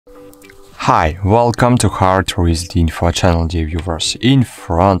Hi, welcome to HardReset.Info channel, dear viewers. In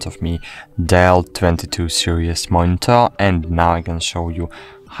front of me, Dell 22 series monitor, and now I can show you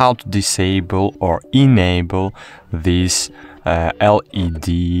how to disable or enable this LED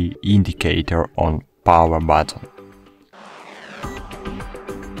indicator on power button.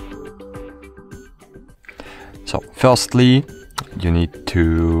 So firstly, you need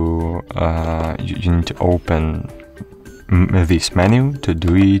to open this menu. To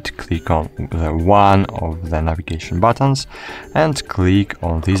do it, click on the one of the navigation buttons and click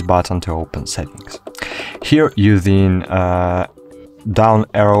on this button to open settings. Here, using down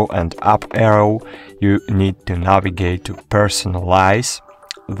arrow and up arrow, you need to navigate to personalize,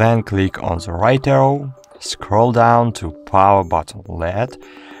 then click on the right arrow, scroll down to power button LED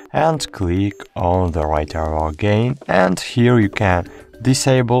and click on the right arrow again, and here you can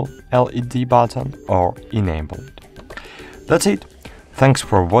disable LED button or enable it. That's it. Thanks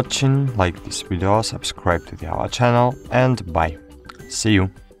for watching, like this video, subscribe to our channel, and bye. See you.